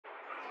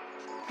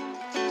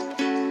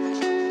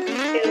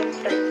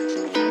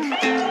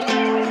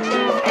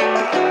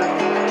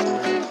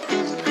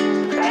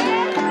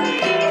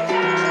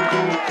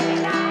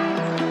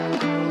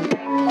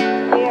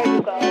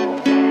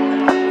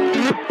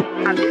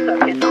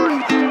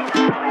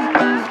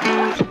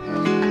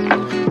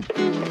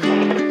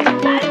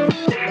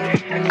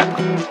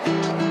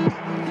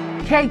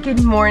Okay,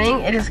 good morning.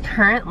 It is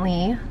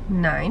currently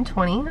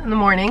 9:20 in the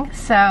morning,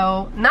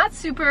 so not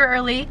super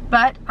early,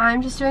 but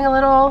I'm just doing a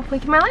little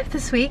week in my life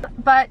this week.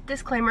 But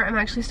disclaimer, I'm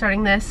actually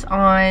starting this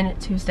on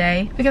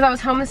Tuesday because I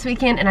was home this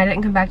weekend and I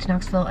didn't come back to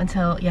Knoxville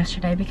until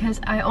yesterday because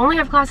I only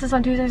have classes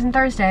on Tuesdays and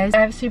Thursdays. I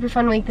have a super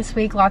fun week this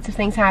week, lots of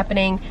things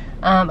happening.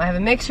 I have a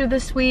mixer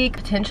this week,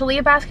 potentially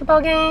a basketball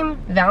game,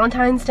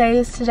 Valentine's Day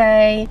is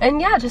today, and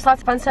yeah, just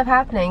lots of fun stuff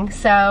happening.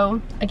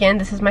 So again,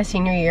 this is my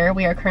senior year.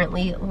 We are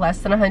currently less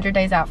than 100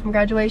 days out from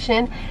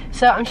graduation,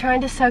 so I'm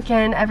trying to soak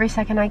in every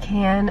second I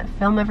can,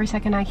 film every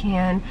second I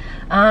can,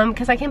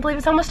 because I can't believe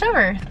it's almost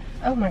over.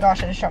 Oh my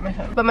gosh, I just dropped my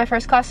phone. But my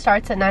first class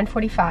starts at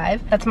 9:45.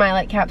 That's my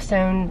like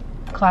capstone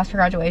class for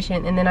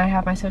graduation, and then I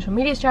have my social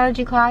media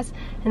strategy class,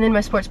 and then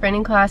my sports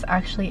branding class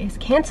actually is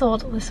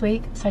canceled this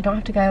week, so I don't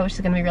have to go, which is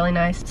gonna be really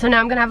nice. So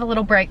now I'm gonna have a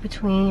little break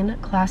between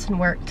class and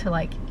work to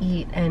like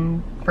eat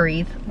and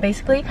breathe,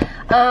 basically,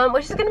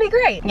 which is gonna be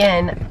great.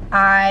 Again,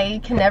 I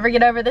can never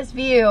get over this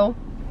view,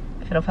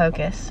 if it'll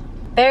focus.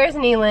 There's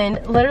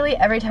Neeland. Literally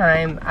every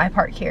time I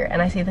park here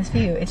and I see this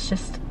view, it's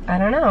just, I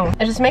don't know.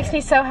 It just makes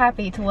me so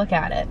happy to look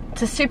at it.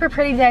 It's a super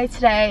pretty day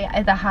today.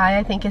 The high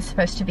I think is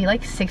supposed to be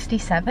like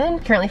 67.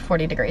 Currently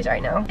 40 degrees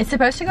right now. It's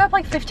supposed to go up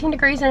like 15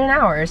 degrees in an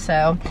hour,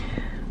 so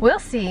we'll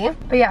see.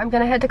 But yeah, I'm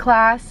gonna head to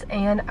class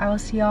and I will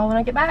see y'all when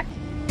I get back.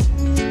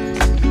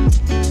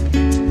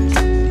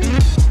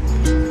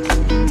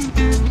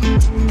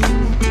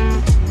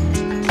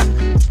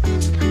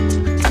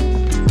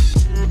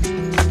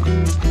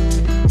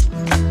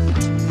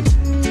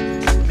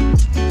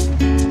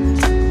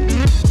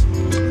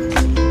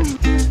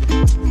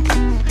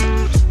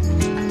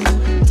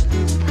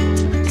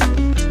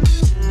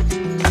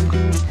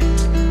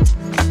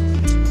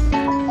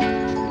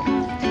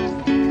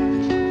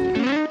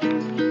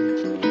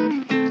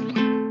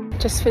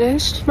 Just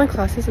finished my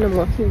classes and I'm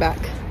walking back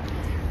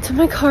to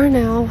my car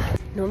now.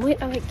 Normally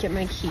I like get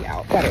my key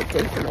out, but I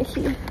did for my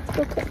key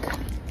real quick.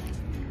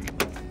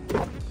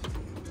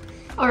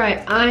 All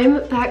right,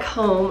 I'm back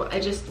home. I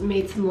just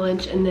made some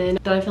lunch and then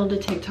I filmed a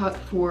TikTok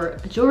for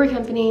a jewelry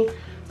company.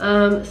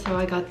 So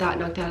I got that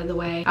knocked out of the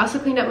way. I also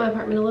cleaned up my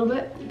apartment a little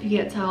bit, if you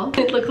can't tell.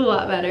 It looks a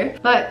lot better.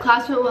 But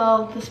class went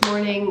well this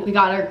morning. We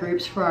got our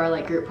groups for our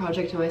like group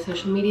project in my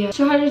social media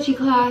strategy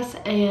class,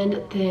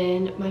 and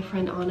then my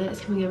friend Anna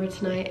is coming over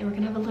tonight and we're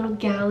gonna have a little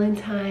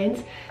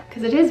Galentine's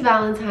because it is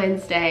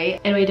Valentine's Day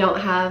and we don't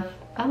have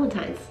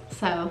Valentine's,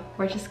 so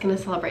we're just gonna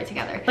celebrate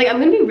together. Like, I'm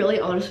gonna be really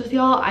honest with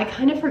y'all, I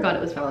kind of forgot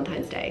it was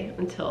Valentine's Day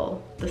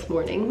until this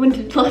morning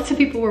when lots of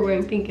people were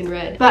wearing pink and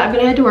red. But I'm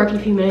gonna head to work in a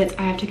few minutes.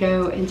 I have to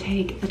go and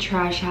take the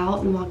trash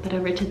out and walk that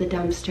over to the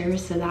dumpster,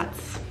 so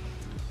that's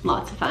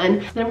lots of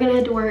fun. Then I'm gonna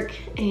head to work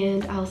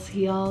and I'll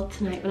see y'all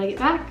tonight when I get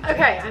back.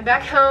 Okay, I'm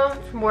back home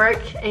from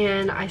work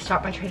and I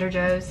stopped by Trader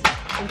Joe's.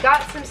 I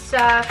got some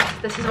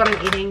stuff. This is what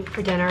I'm eating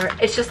for dinner.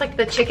 It's just like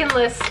the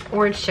chickenless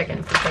orange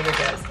chicken from Trader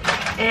Joe's.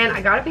 And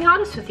I gotta be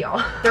honest with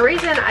y'all. The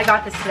reason I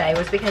got this today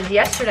was because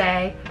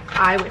yesterday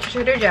I went to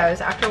Trader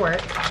Joe's after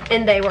work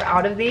and they were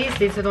out of these.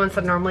 These are the ones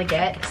that I normally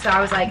get. So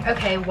I was like,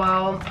 okay,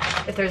 well,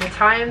 if there's a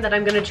time that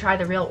I'm gonna try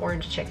the real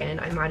orange chicken,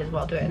 I might as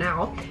well do it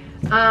now.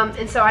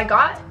 And so I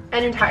got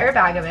an entire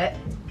bag of it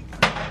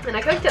and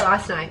I cooked it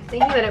last night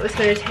thinking that it was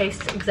gonna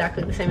taste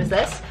exactly the same as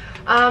this.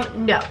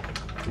 No.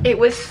 It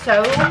was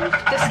so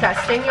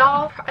disgusting,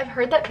 y'all. I've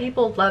heard that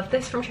people love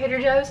this from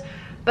Trader Joe's,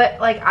 but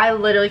like I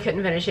literally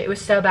couldn't finish it. It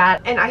was so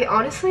bad. And I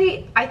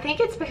honestly think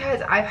it's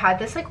because I've had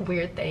this like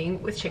weird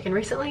thing with chicken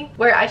recently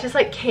where I just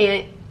like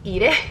can't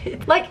eat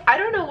it. Like, I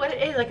don't know what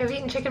it is. Like, I've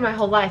eaten chicken my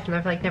whole life and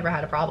I've like never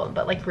had a problem,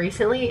 but like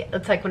recently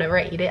it's like whenever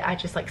I eat it I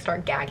just like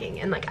start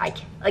gagging and like I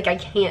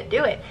can't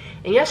do it.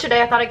 And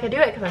yesterday I thought I could do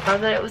it because I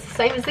thought that it was the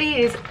same as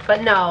these,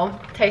 but no,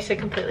 it tasted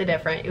completely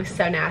different. It was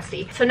so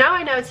nasty. So now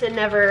I know to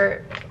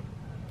never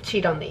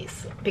cheat on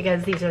these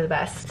because these are the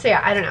best. So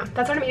yeah, I don't know.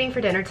 That's what I'm eating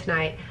for dinner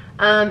tonight.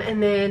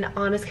 And then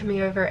Anna's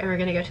coming over and we're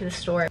gonna go to the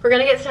store. We're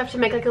gonna get stuff to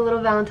make like a little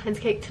Valentine's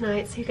cake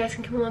tonight, so you guys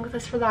can come along with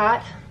us for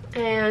that.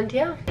 And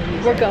yeah,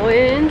 we're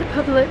going to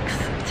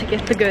Publix to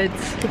get the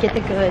goods. To get the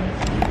goods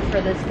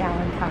for this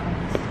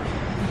Valentine's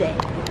Day.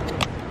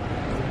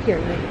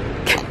 Period.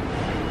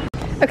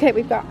 Okay,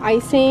 we've got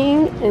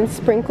icing and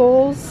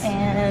sprinkles.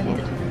 And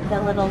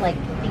the little like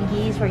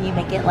thingies where you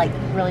make it like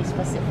really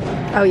specific.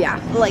 Oh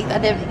yeah. Like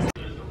that.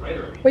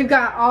 We've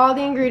got all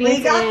the ingredients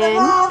We got them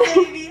all,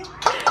 baby.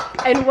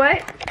 And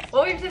what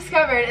we've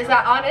discovered is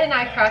that Anna and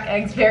I crack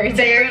eggs very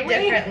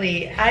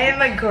differently. I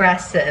am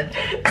aggressive.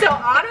 So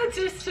Anna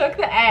just took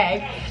the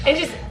egg and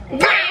just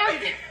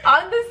rammed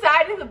on the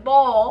side of the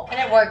bowl. And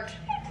it worked.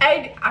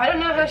 And I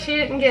don't know how she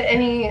didn't get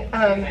any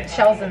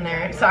shells in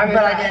there. So I'm impressed.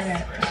 But I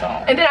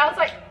didn't. And then I was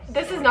like,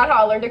 this is not how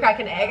I learned to crack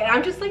an egg, and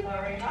I'm just like,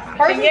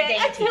 Hers was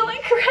dainty.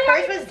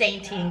 Hers was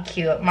dainty and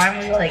cute. Mine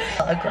was like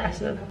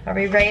aggressive. Are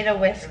we ready to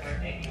whisk?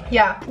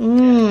 Yeah.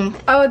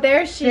 Oh,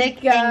 there she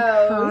Thick goes.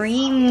 and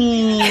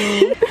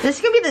creamy. This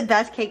is gonna be the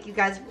best cake you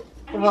guys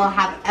will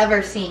have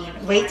ever seen.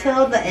 Wait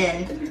till the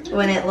end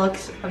when it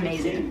looks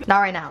amazing. Not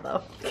right now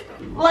though.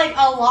 Like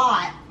a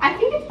lot. I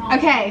think it's,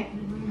 okay.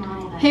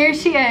 Here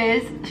she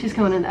is. She's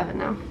going in the oven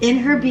now. In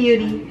her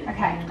beauty.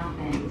 Okay.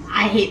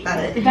 I hate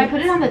that. Did I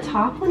put it on the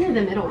top one or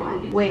the middle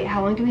one? Wait,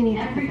 how long do we need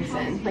to put this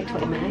in? Like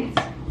 20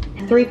 minutes?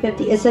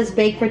 350. It says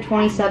bake for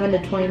 27 to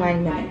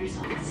 29 minutes.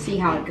 See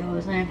how it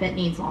goes and if it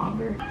needs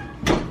longer.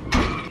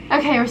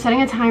 Okay, we're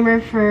setting a timer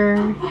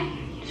for,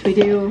 should we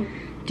do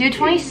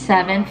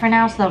 27 for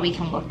now so that we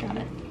can look at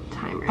it.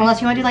 timer? Unless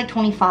you want to do like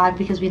 25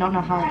 because we don't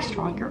know how like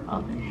strong your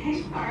oven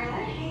is.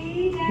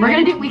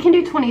 We can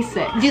do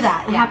 26. Do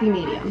that, A yeah. happy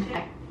medium.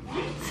 Okay.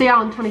 See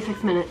y'all in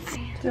 26 minutes.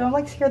 Dude, I'm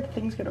like scared the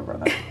thing's gonna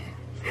run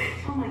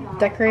out.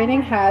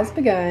 Decorating has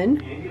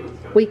begun.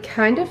 We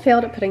kind of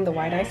failed at putting the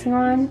white icing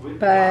on,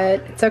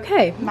 but it's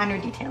okay. Minor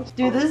details.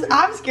 Dude,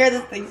 I'm scared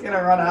this thing's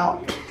gonna run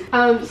out.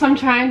 So I'm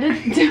trying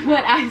to put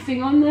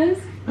icing on this.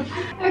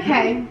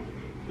 Okay.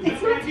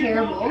 It's not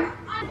terrible.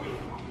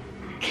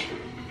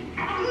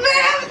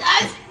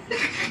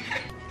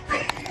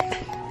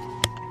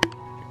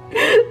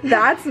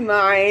 That's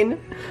mine.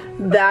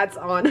 That's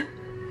on.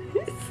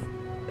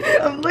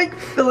 I'm like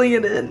filling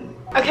it in.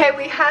 Okay,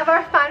 we have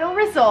our final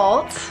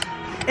result.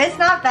 It's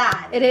not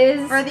bad. It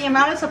is. For the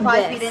amount of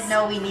supplies we this. didn't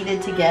know we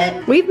needed to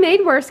get. We've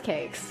made worse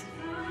cakes.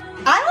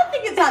 I don't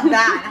think it's that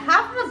bad.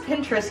 Half of the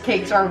Pinterest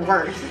cakes are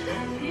worse.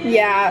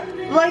 Yeah.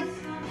 Like,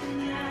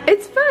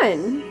 It's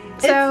fun.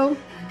 So,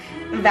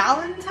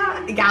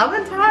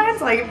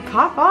 Galentine's, like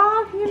pop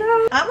off, you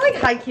know? I'm like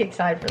high-key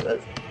excited for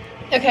this.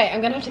 Okay,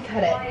 I'm gonna have to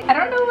cut it. I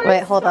don't know where Wait,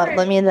 to hold up. start.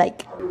 Let me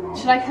like,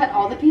 Should I cut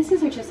all the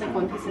pieces or just like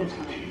one piece at a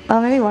time?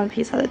 oh, maybe one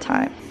piece at a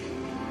time.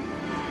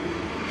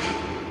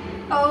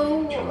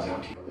 Oh,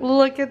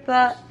 Look at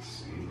that.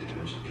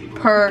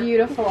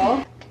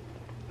 beautiful.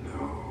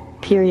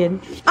 Period.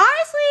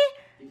 Honestly,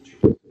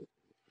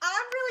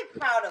 I'm really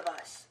proud of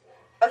us.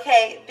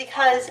 Okay,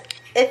 because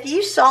if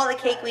you saw the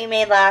cake we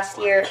made last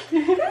year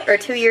or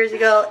 2 years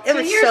ago, it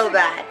was so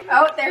bad.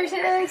 Oh, there she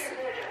is.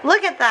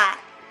 Look at that.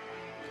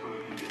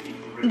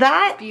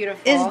 That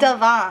Beautiful. is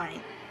divine.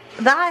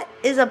 That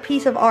is a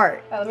piece of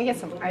art. let me get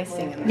some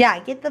icing in there. Yeah,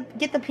 get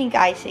the pink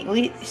icing.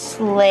 We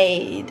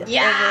slayed.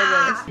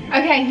 Yeah.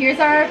 Okay, here's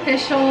our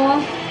official.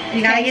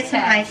 You gotta cake get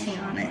some test. icing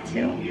on it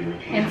too.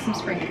 And some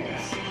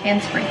sprinkles.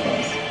 And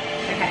sprinkles.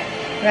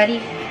 Okay. Ready?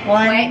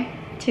 1, Wait.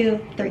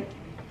 2, 3.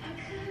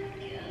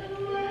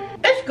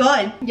 It's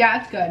good.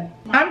 Yeah, it's good.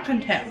 I'm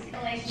content.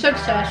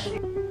 Success.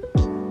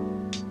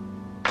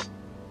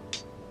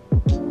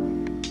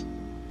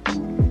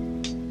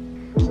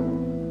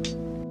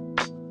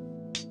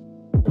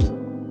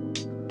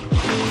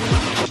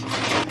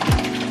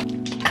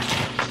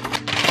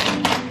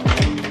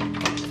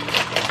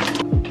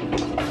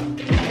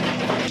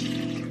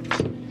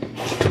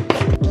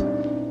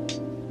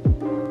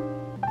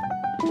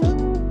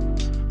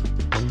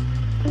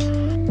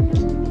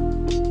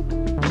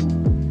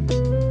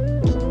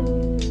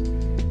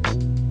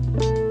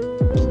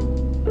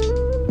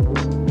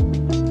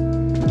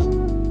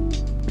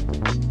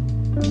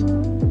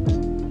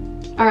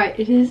 Alright,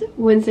 it is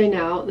Wednesday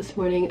now. This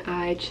morning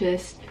I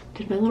just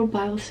did my little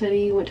Bible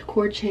study, went to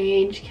cord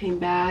change, came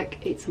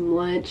back, ate some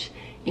lunch,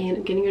 and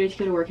I'm getting ready to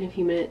go to work in a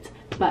few minutes.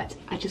 But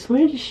I just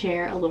wanted to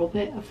share a little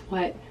bit of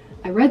what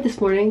I read this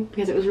morning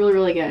because it was really,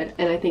 really good,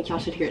 and I think y'all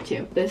should hear it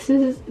too. This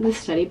is the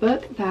study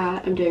book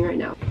that I'm doing right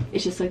now.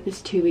 It's just like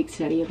this 2-week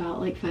study about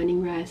like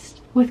finding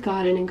rest with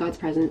God and in God's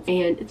presence,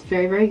 and it's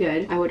very, very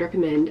good. I would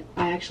recommend.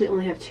 I actually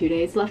only have 2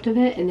 days left of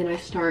it, and then I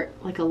start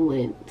like a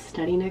Lent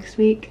study next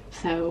week,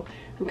 so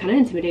I'm kind of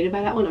intimidated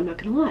by that one, I'm not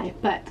gonna lie,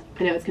 but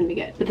I know it's gonna be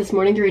good. But this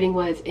morning's reading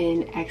was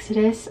in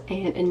Exodus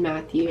and in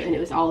Matthew, and it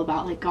was all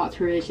about like God's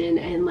provision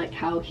and like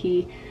how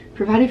he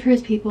provided for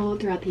his people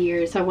throughout the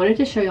years. So I wanted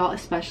to show y'all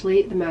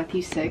especially the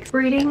Matthew 6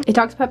 reading. It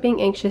talks about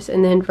being anxious,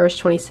 and then verse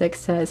 26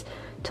 says,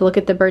 "To look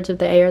at the birds of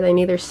the air, they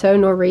neither sow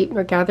nor reap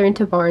nor gather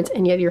into barns,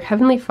 and yet your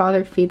heavenly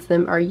Father feeds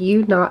them. Are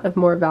you not of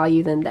more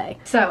value than they?"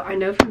 So I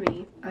know for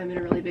me, I'm in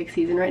a really big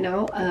season right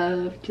now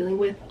of dealing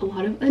with a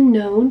lot of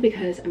unknown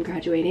because I'm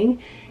graduating,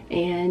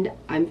 and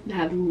I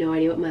have no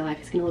idea what my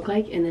life is going to look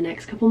like in the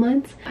next couple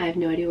months. I have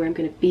no idea where I'm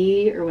going to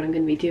be or what I'm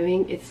going to be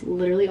doing. It's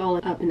literally all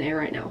up in the air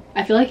right now.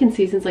 I feel like in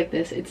seasons like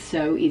this, it's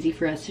so easy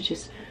for us to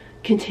just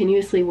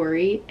continuously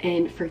worry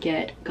and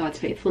forget God's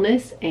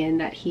faithfulness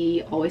and that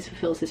he always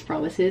fulfills his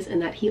promises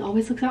and that he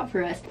always looks out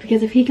for us.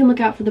 Because if he can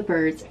look out for the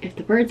birds, if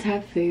the birds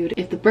have food,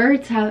 if the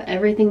birds have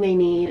everything they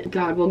need,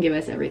 God will give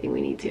us everything we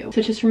need to. So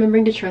just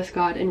remembering to trust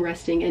God and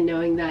resting and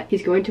knowing that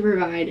he's going to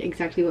provide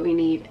exactly what we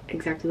need,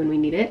 exactly when we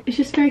need it. It's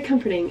just very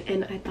comforting,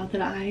 and I thought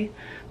that I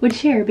would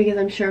share because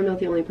I'm sure I'm not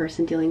the only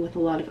person dealing with a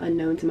lot of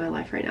unknowns in my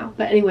life right now.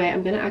 But anyway,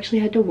 I'm gonna actually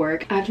head to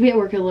work. I have to be at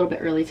work a little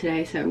bit early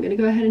today, so I'm gonna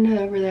go ahead and head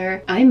over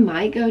there. I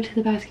might go to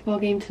the basketball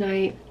game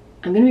tonight.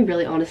 I'm gonna be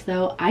really honest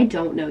though, I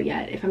don't know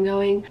yet if I'm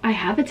going. I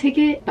have a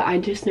ticket, but I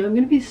just know I'm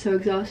gonna be so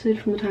exhausted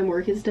from the time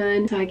work is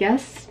done. So I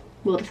guess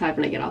we'll decide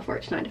when I get off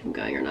work tonight if I'm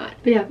going or not.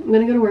 But yeah, I'm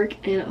gonna go to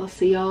work and I'll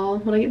see y'all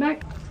when I get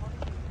back.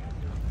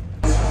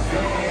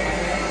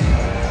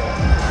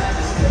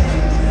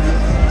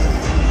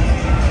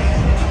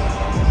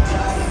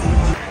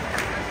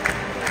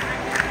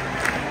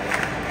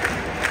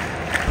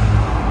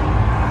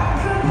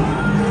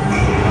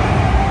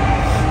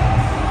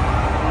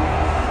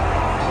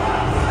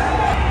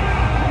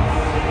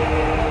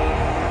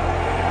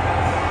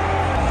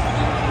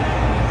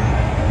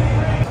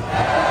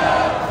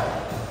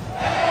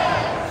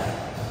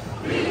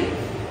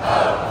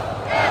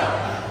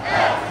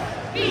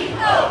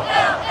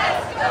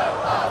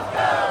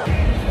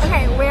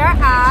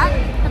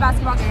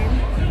 Basketball game.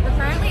 We're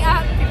currently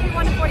up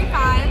 51 to 45,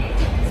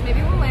 so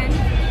maybe we'll win,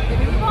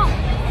 maybe we won't.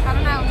 I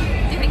don't know.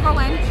 Do you think we'll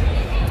win?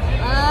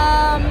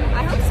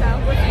 I hope so.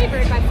 We're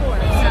favored by 4,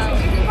 so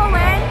do you think we'll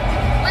win?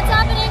 What's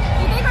happening? Do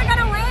you think we're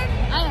gonna win?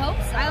 I hope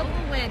so. I hope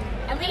we'll win.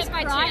 At least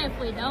by 2. If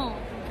we don't.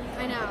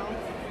 I know.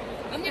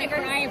 I'm gonna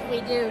cry if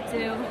we do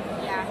too.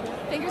 Yeah.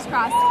 Fingers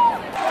crossed.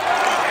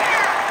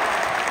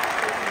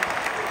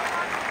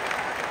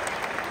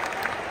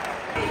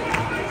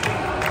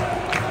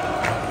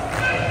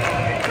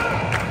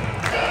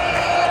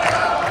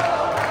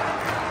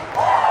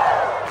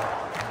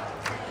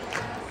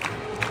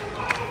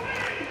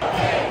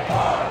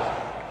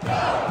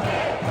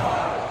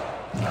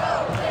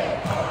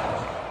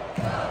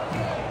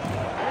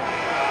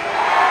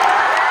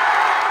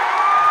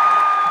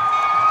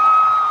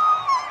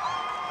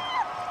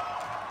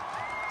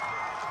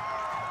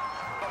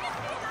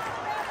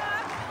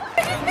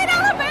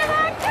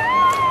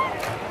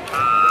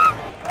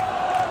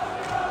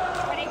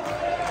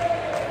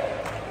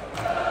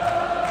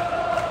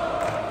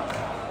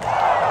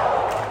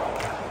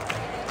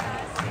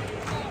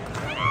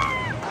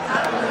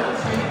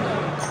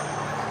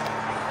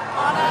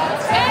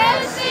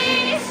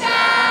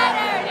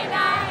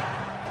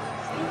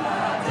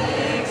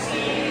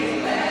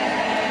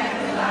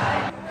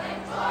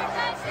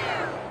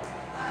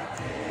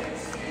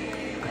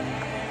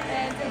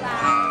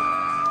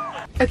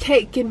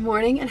 Okay, good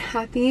morning and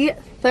happy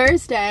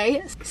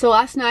Thursday. So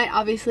last night,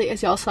 obviously,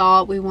 as y'all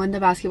saw, we won the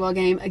basketball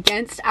game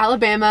against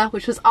Alabama,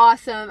 which was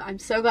awesome. I'm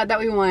so glad that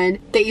we won.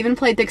 They even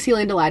played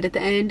Dixieland Delight at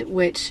the end,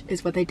 which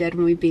is what they did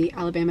when we beat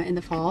Alabama in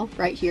the fall,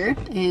 right here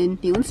in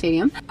Neyland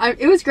Stadium.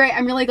 It was great.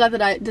 I'm really glad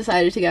that I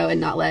decided to go and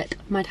not let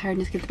my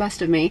tiredness get the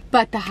best of me.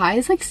 But the high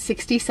is like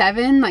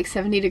 67, like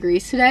 70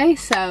 degrees today,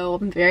 so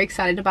I'm very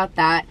excited about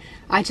that.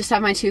 I just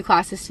have my 2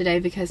 classes today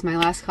because my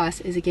last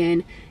class is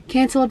again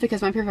canceled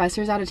because my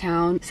professor's out of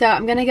town. So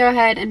I'm gonna go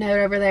ahead and head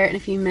over there in a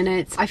few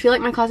minutes. I feel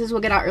like my classes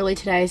will get out early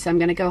today, so I'm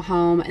gonna go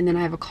home and then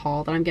I have a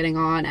call that I'm getting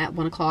on at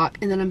 1 o'clock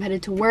and then I'm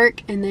headed to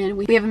work, and then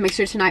we have a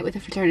mixer tonight with a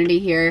fraternity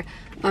here.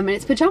 And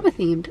it's pajama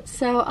themed,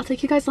 so I'll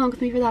take you guys along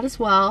with me for that as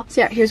well.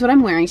 So yeah, here's what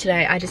I'm wearing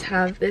today. I just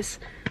have this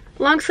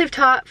long sleeve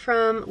top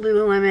from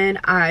Lululemon.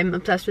 I'm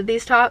obsessed with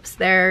these tops.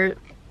 They're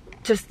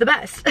just the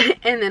best.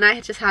 And then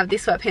I just have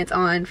these sweatpants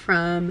on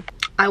from,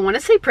 I want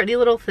to say Pretty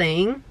Little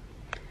Thing.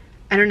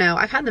 I don't know,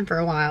 I've had them for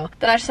a while.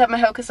 Then I just have my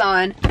Hokas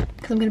on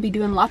because I'm going to be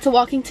doing lots of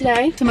walking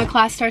today. So my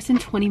class starts in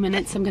 20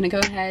 minutes, so I'm going to go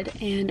ahead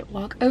and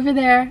walk over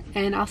there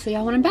and I'll see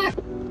y'all when I'm back.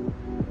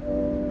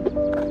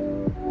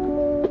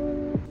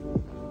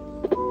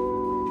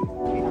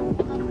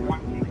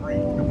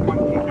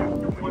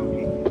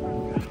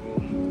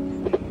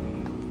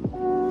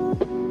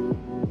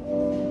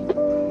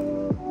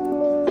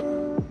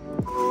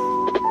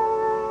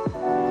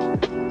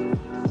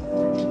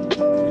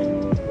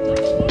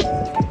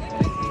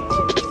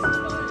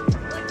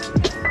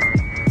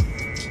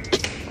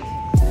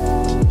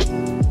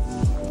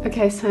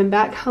 Okay, so I'm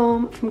back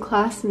home from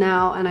class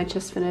now and I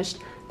just finished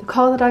the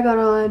call that I got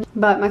on,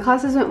 but my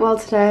classes went well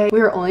today. We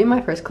were only in my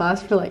first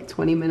class for like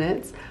 20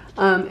 minutes.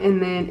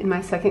 And then in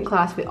my second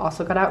class, we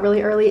also got out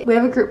really early. We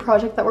have a group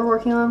project that we're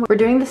working on. We're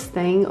doing this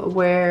thing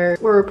where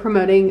we're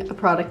promoting a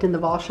product in the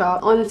Vol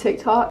shop on a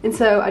TikTok. And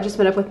so I just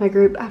met up with my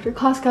group after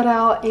class got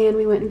out and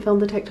we went and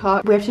filmed a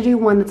TikTok. We have to do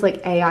one that's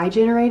like AI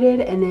generated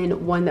and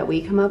then one that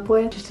we come up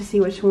with just to see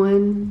which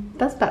one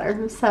does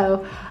better.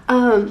 So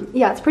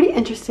yeah, it's pretty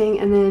interesting.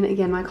 And then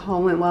again, my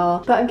call went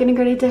well, but I'm getting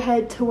ready to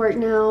head to work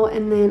now.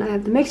 And then I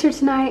have the mixer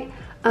tonight.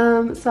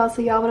 So I'll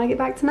see y'all when I get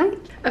back tonight.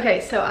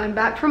 Okay, so I'm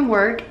back from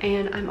work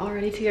and I'm all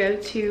ready to go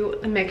to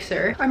the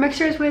mixer. Our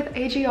mixer is with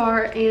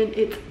AGR and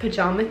it's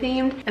pajama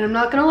themed. And I'm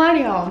not gonna lie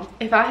to y'all,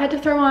 if I had to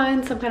throw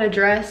on some kind of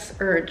dress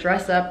or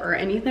dress up or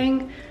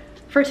anything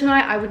for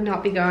tonight, I would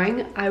not be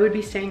going. I would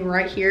be staying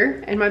right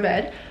here in my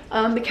bed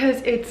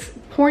because it's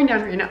pouring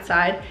down rain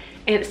outside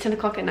and it's 10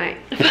 o'clock at night.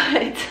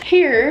 But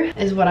here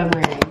is what I'm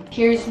wearing.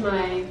 Here's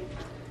my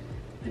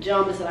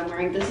pajamas that I'm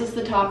wearing. This is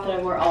the top that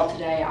I wore all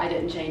today. I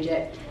didn't change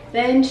it.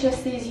 Then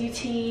just these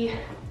UT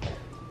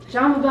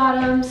pajama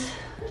bottoms,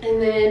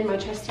 and then my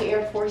trusty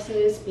Air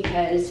Forces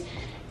because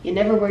you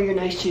never wear your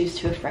nice shoes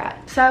to a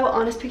frat. So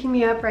Anna's picking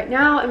me up right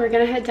now and we're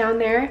gonna head down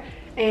there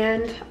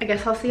and I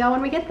guess I'll see y'all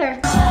when we get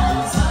there.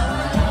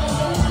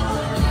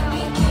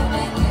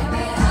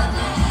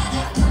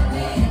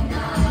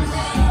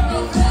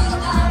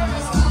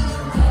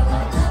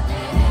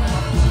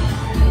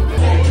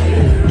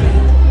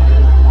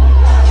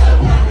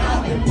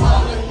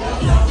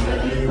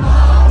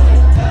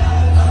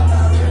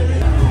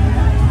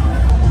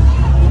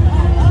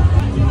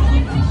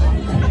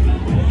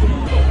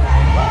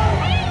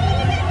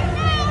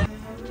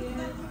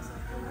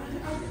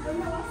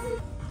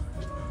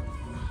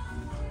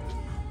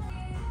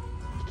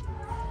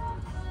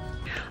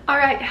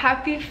 Alright,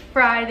 happy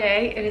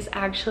Friday. It is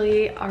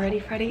actually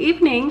already Friday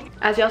evening.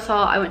 As y'all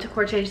saw, I went to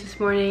core change this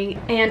morning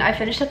and I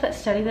finished up that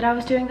study that I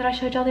was doing that I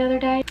showed y'all the other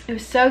day. It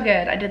was so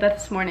good. I did that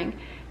this morning.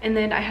 And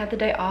then I had the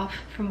day off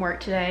from work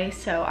today,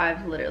 so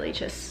I've literally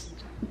just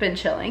been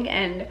chilling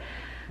and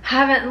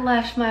haven't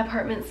left my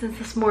apartment since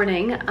this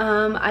morning.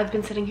 I've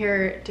been sitting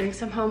here doing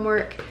some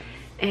homework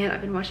and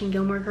I've been watching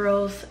Gilmore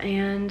Girls,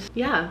 and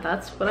yeah,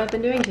 that's what I've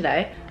been doing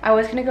today. I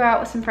was gonna go out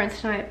with some friends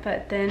tonight,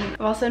 but then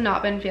I've also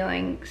not been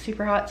feeling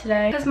super hot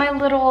today because my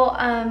little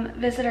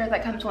visitor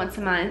that comes once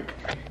a month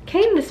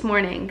came this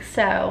morning,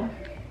 so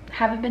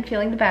haven't been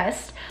feeling the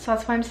best. So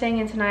that's why I'm staying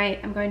in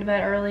tonight. I'm going to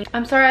bed early.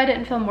 I'm sorry I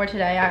didn't film more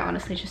today. I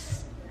honestly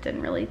just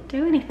didn't really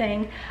do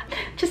anything.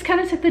 Just kind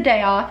of took the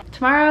day off.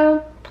 Tomorrow,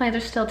 plans are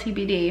still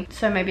TBD,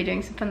 so I may be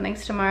doing some fun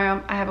things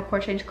tomorrow. I have a core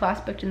change class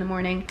booked in the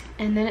morning,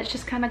 and then it's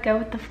just kind of go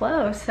with the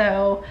flow.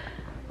 So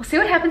we'll see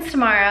what happens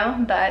tomorrow,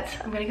 but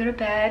I'm gonna go to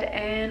bed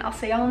and I'll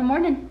see y'all in the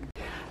morning.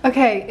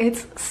 Okay,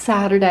 it's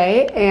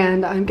Saturday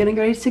and I'm getting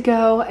ready to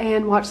go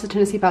and watch the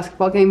Tennessee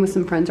basketball game with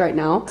some friends right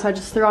now. So I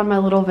just threw on my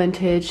little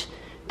vintage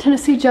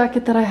Tennessee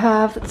jacket that I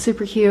have that's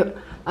super cute.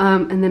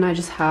 And then I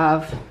just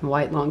have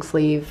white long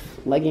sleeve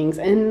leggings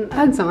and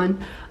Uggs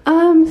on.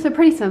 So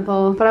pretty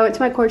simple, but I went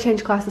to my core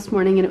change class this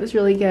morning and it was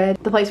really good.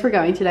 The place we're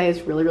going today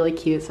is really, really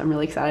cute, so I'm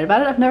really excited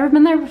about it. I've never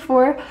been there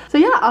before. So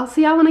yeah, I'll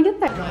see y'all when I get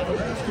there. Smaller,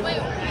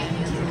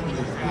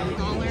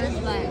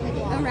 but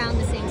around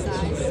the same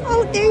size.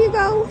 Oh, there you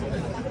go.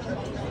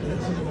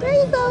 There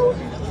you go.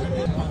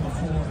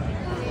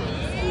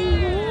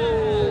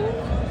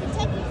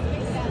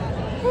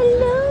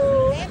 Hello.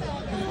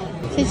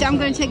 Since I'm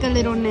going to take a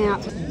little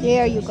nap.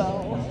 There you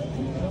go.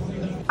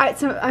 Alright,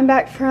 so I'm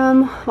back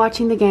from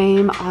watching the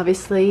game.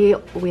 Obviously,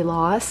 we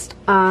lost.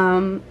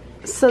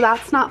 So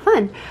that's not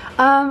fun.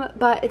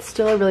 But it's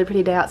still a really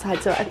pretty day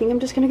outside, so I think I'm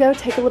just gonna go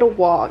take a little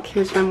walk.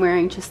 Here's what I'm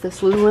wearing, just this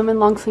Lululemon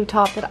long sleeve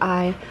top that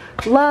I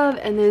love,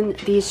 and then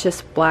these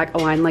just black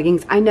Align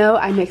leggings. I know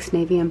I mixed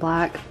navy and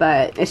black,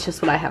 but it's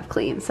just what I have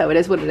clean, so it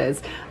is what it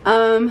is. But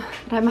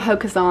I have my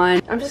Hokas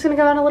on. I'm just gonna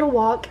go on a little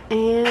walk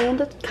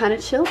and kind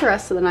of chill the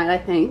rest of the night, I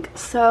think.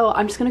 So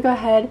I'm just gonna go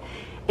ahead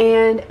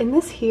and end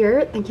this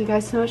here. Thank you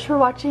guys so much for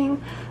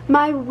watching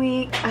my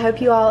week. I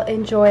hope you all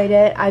enjoyed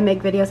it. I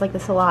make videos like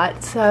this a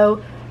lot,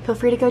 so feel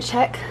free to go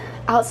check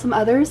out some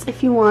others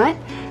if you want,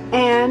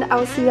 and I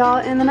will see y'all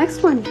in the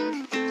next one.